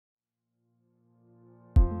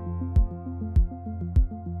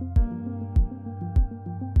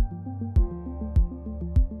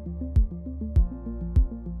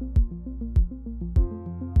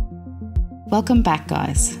Welcome back,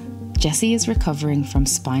 guys. Jessie is recovering from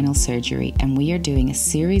spinal surgery and we are doing a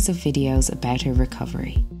series of videos about her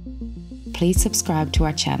recovery. Please subscribe to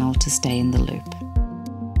our channel to stay in the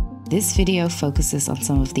loop. This video focuses on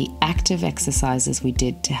some of the active exercises we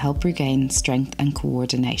did to help regain strength and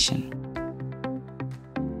coordination.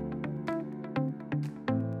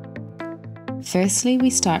 Firstly, we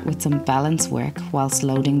start with some balance work whilst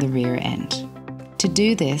loading the rear end. To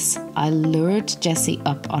do this, I lured Jessie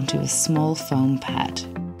up onto a small foam pad.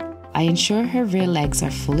 I ensure her rear legs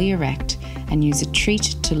are fully erect and use a treat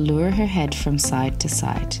to lure her head from side to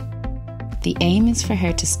side. The aim is for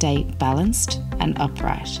her to stay balanced and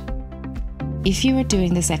upright. If you are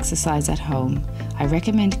doing this exercise at home, I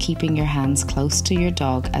recommend keeping your hands close to your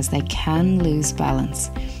dog as they can lose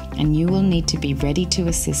balance and you will need to be ready to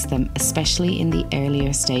assist them, especially in the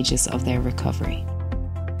earlier stages of their recovery.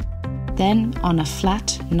 Then, on a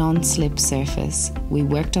flat, non-slip surface, we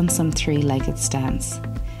worked on some three-legged stance.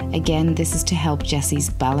 Again, this is to help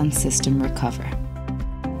Jessie's balance system recover.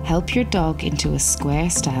 Help your dog into a square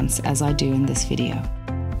stance as I do in this video.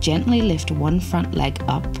 Gently lift one front leg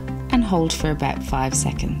up and hold for about 5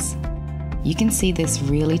 seconds. You can see this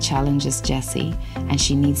really challenges Jessie and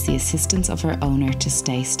she needs the assistance of her owner to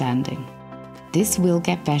stay standing. This will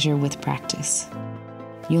get better with practice.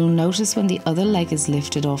 You'll notice when the other leg is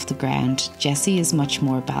lifted off the ground, Jessie is much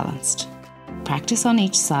more balanced. Practice on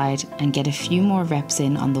each side and get a few more reps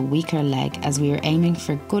in on the weaker leg as we are aiming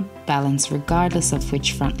for good balance regardless of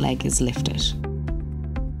which front leg is lifted.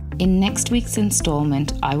 In next week's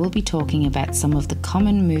installment, I will be talking about some of the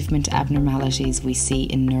common movement abnormalities we see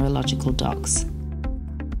in neurological dogs.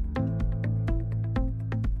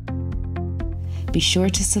 Be sure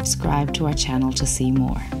to subscribe to our channel to see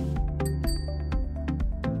more.